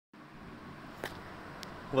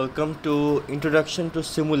Welcome to Introduction to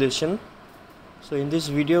Simulation. So in this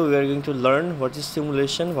video we are going to learn what is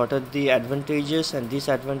simulation, what are the advantages and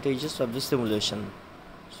disadvantages of the simulation.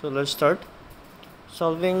 So let's start.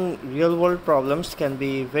 Solving real world problems can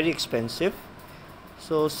be very expensive.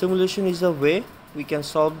 So simulation is a way we can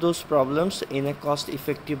solve those problems in a cost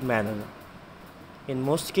effective manner. In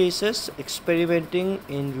most cases, experimenting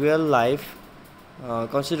in real life,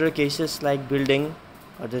 consider cases like building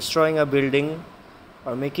or destroying a building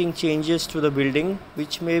or making changes to the building,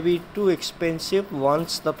 which may be too expensive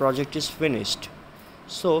once the project is finished.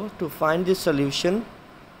 So to find this solution,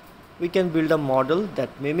 we can build a model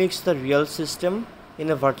that mimics the real system in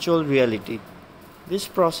a virtual reality. This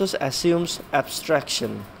process assumes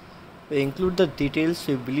abstraction. We include the details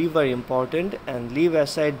we believe are important and leave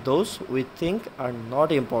aside those we think are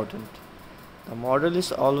not important. The model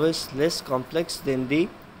is always less complex than the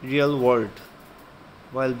real world.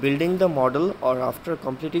 While building the model or after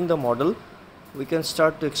completing the model, we can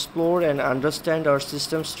start to explore and understand our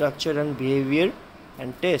system structure and behavior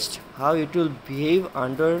and test how it will behave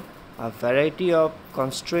under a variety of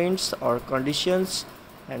constraints or conditions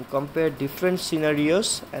and compare different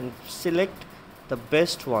scenarios and select the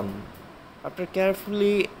best one. After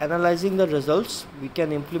carefully analyzing the results, we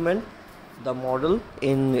can implement the model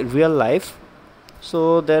in real life.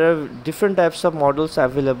 So there are different types of models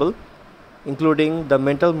available, including the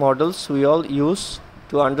mental models we all use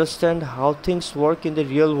to understand how things work in the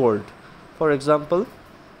real world. For example,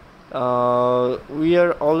 we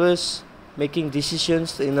are always making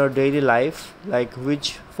decisions in our daily life, like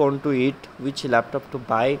which phone to eat, which laptop to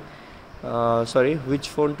buy, which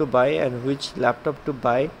phone to buy and which laptop to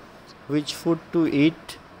buy, which food to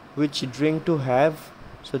eat, which drink to have.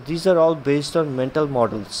 So these are all based on mental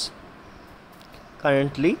models.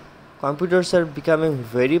 Currently, computers are becoming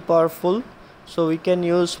very powerful, so we can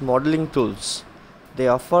use modeling tools. They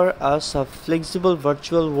offer us a flexible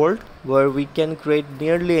virtual world where we can create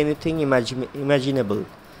nearly anything imaginable.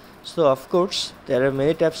 So of course, there are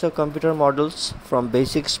many types of computer models, from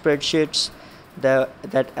basic spreadsheets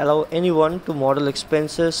that allow anyone to model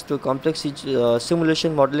expenses to complex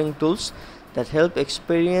simulation modeling tools that help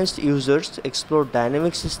experienced users explore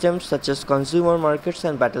dynamic systems such as consumer markets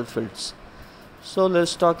and battlefields. So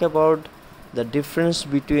let's talk about the difference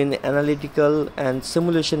between analytical and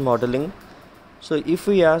simulation modeling. So if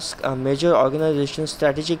we ask a major organization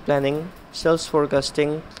strategic planning, sales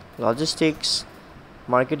forecasting, logistics,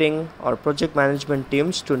 marketing or project management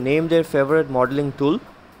teams to name their favorite modeling tool,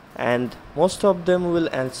 and most of them will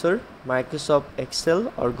answer Microsoft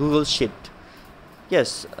Excel or Google Sheet.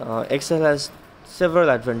 Yes, Excel has several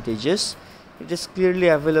advantages. It is clearly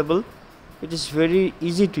available. It is very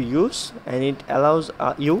easy to use and it allows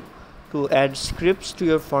you to add scripts to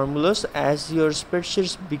your formulas as your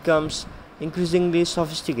spreadsheets becomes increasingly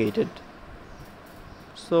sophisticated.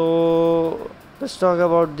 So let's talk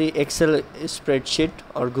about the Excel spreadsheet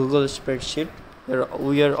or Google spreadsheet.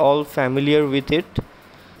 We are all familiar with it.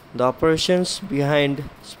 The operations behind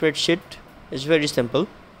spreadsheet is very simple.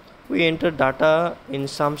 We enter data in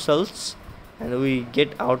some cells and we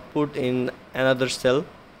get output in another cell.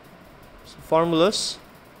 So formulas,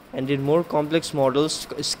 and in more complex models,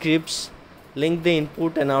 scripts link the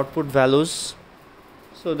input and output values.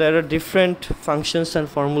 So there are different functions and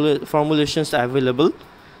formulations available.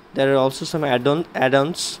 There are also some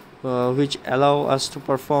add-ons which allow us to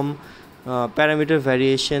perform parameter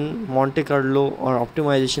variation, Monte Carlo or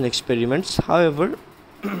optimization experiments. However,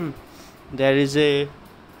 there is a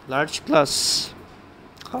large class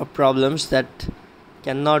of problems that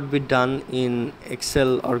cannot be done in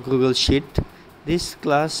Excel or Google Sheet. This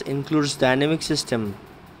class includes dynamic system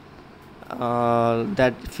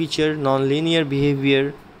that feature non-linear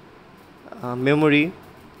behavior, memory,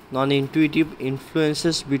 non-intuitive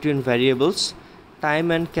influences between variables, time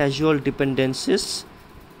and casual dependencies,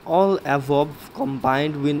 all above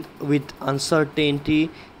combined with uncertainty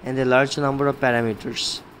and a large number of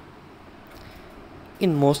parameters.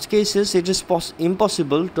 In most cases, it is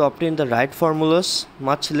impossible to obtain the right formulas,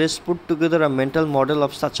 much less put together a mental model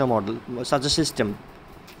of such a system.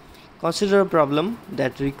 Consider a problem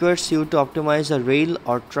that requires you to optimize a rail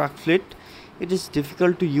or truck fleet. It is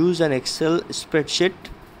difficult to use an Excel spreadsheet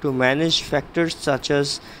to manage factors such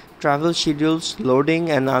as travel schedules, loading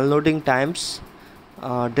and unloading times,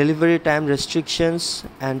 delivery time restrictions,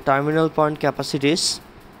 and terminal point capacities.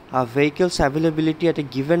 A vehicle's availability at a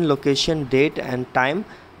given location, date and time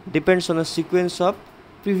depends on a sequence of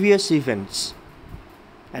previous events.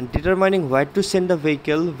 And determining where to send the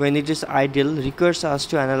vehicle when it is idle requires us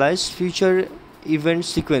to analyze future event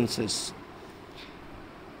sequences.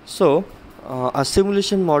 So A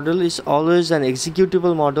simulation model is always an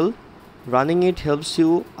executable model. Running it helps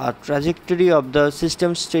you a trajectory of the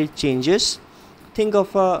system state changes. Think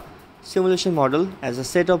of a simulation model as a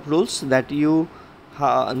set of rules that you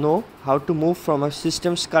know how to move from a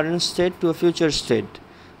system's current state to a future state.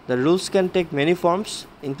 The rules can take many forms,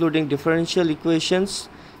 including differential equations,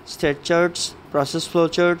 state charts, process flow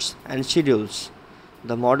charts, and schedules.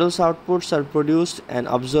 The model's outputs are produced and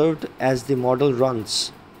observed as the model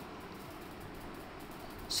runs.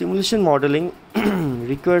 Simulation modeling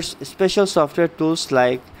requires special software tools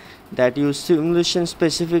like that use simulation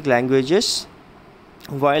specific languages.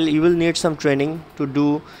 While you will need some training to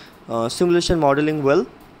do simulation modeling well,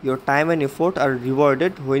 your time and effort are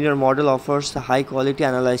rewarded when your model offers a high quality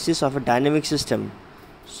analysis of a dynamic system.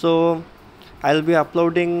 So I'll be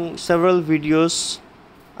uploading several videos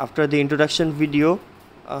after the introduction video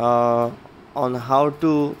on how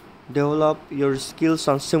to develop your skills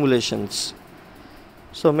on simulations.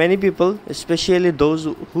 So many people, especially those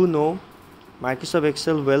who know Microsoft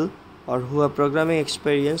Excel well or who have programming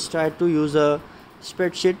experience, try to use a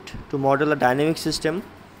spreadsheet to model a dynamic system.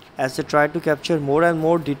 As they try to capture more and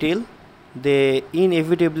more detail, they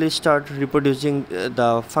inevitably start reproducing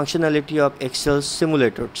the functionality of Excel's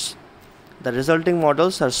simulators. The resulting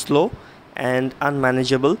models are slow and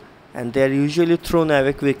unmanageable, and they are usually thrown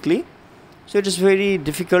away quickly. So it is very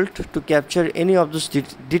difficult to capture any of those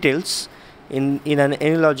details in an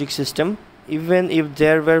Anylogic system. Even if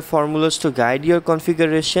there were formulas to guide your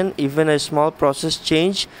configuration, even a small process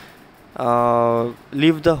change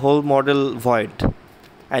leave the whole model void,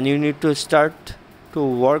 and you need to start to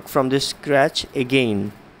work from the scratch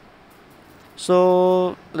again.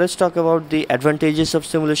 So let's talk about the advantages of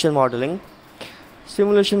simulation modeling.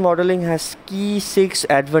 Simulation modeling has key 6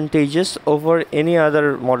 advantages over any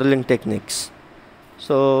other modeling techniques.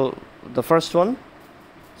 So the first one,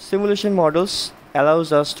 simulation models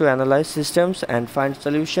allows us to analyze systems and find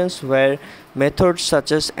solutions where methods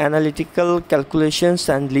such as analytical calculations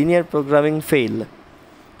and linear programming fail.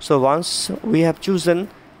 So once we have chosen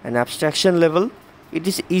an abstraction level, it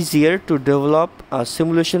is easier to develop a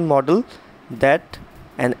simulation model than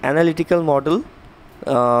an analytical model.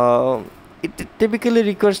 It typically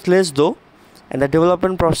requires less though, and the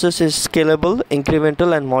development process is scalable,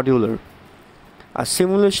 incremental, and modular. A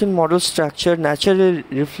simulation model structure naturally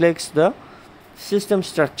reflects the system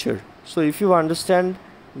structure. So if you understand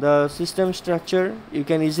the system structure, you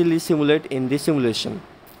can easily simulate in the simulation.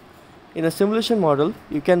 In a simulation model,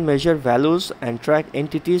 you can measure values and track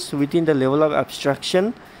entities within the level of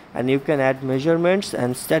abstraction, and you can add measurements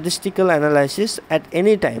and statistical analysis at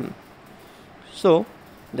any time. So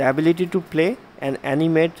the ability to play and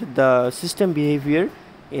animate the system behavior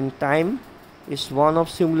in time is one of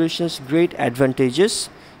simulation's great advantages.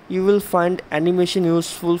 You will find animation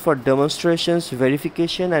useful for demonstrations,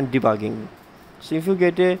 verification, and debugging. So if you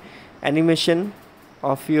get a animation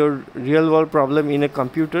of your real world problem in a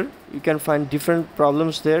computer, you can find different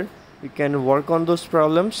problems there. You can work on those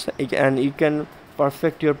problems and you can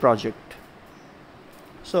perfect your project.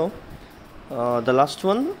 So the last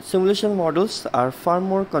one, simulation models are far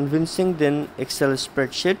more convincing than Excel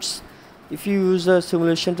spreadsheets. If you use a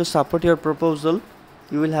simulation to support your proposal,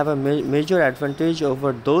 you will have a major advantage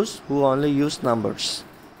over those who only use numbers.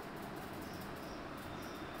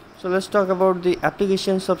 So let's talk about the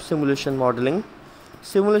applications of simulation modeling.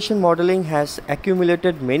 Simulation modeling has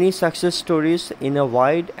accumulated many success stories in a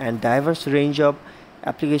wide and diverse range of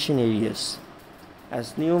application areas.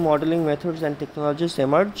 As new modeling methods and technologies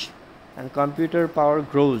emerge and computer power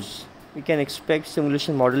grows, we can expect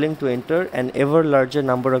simulation modeling to enter an ever larger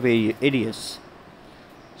number of areas.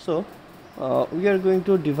 So we are going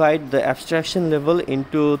to divide the abstraction level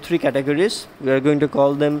into 3 categories. We are going to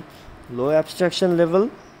call them low abstraction level,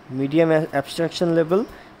 medium abstraction level,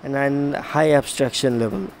 and high abstraction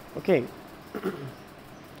level. Okay.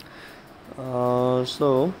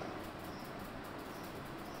 So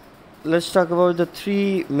let's talk about the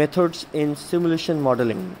 3 methods in simulation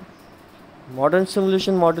modeling. Modern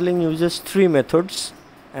simulation modeling uses 3 methods,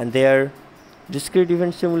 and they are discrete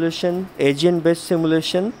event simulation, agent based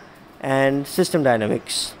simulation, and system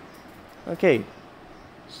dynamics. Okay,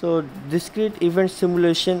 so discrete event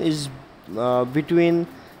simulation is between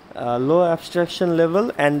low abstraction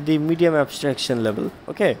level and the medium abstraction level.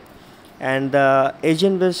 Okay, and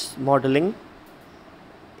agent based modeling,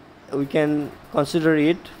 we can consider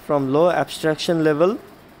it from low abstraction level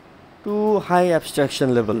to high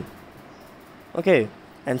abstraction level. Okay,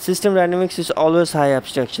 and system dynamics is always high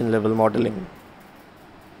abstraction level modeling.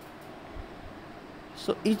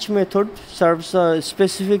 So each method serves a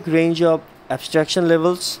specific range of abstraction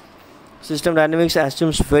levels. System dynamics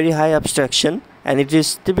assumes very high abstraction and it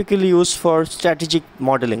is typically used for strategic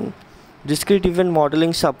modeling. Discrete event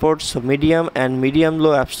modeling supports medium and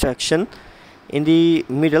medium-low abstraction. In the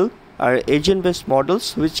middle are agent-based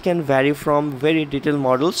models, which can vary from very detailed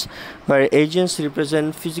models where agents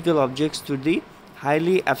represent physical objects to the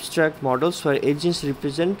highly abstract models where agents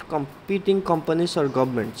represent competing companies or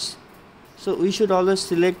governments. So we should always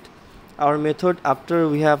select our method after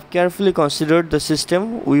we have carefully considered the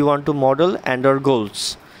system we want to model and our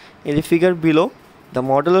goals. In the figure below, the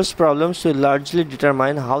modeler's problems will largely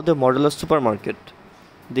determine how they model a supermarket.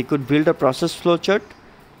 They could build a process flowchart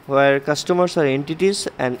where customers are entities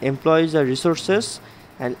and employees are resources,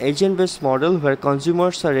 an agent-based model where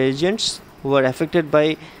consumers are agents who are affected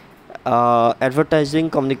by advertising,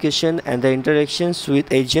 communication and the interactions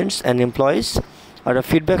with agents and employees, or a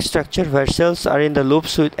feedback structure where sales are in the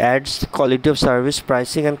loops with ads, quality of service,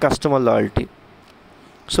 pricing and customer loyalty.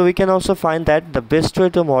 So we can also find that the best way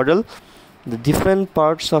to model the different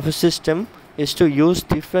parts of a system is to use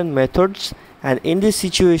different methods, and in these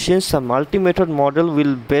situations a multi-method model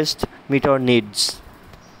will best meet our needs.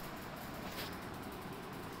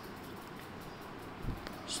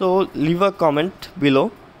 So leave a comment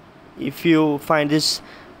below. If you find this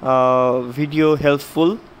video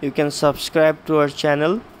helpful, you can subscribe to our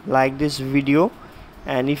channel, like this video,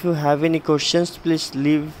 and if you have any questions, please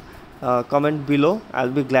leave a comment below. I'll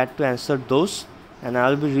be glad to answer those, and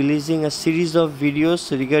I'll be releasing a series of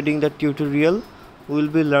videos regarding the tutorial. We will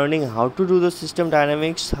be learning how to do the system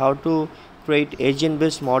dynamics, how to create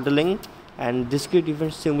agent-based modeling and discrete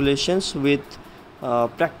event simulations with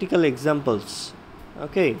practical examples.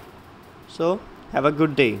 Okay, so have a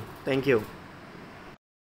good day. Thank you.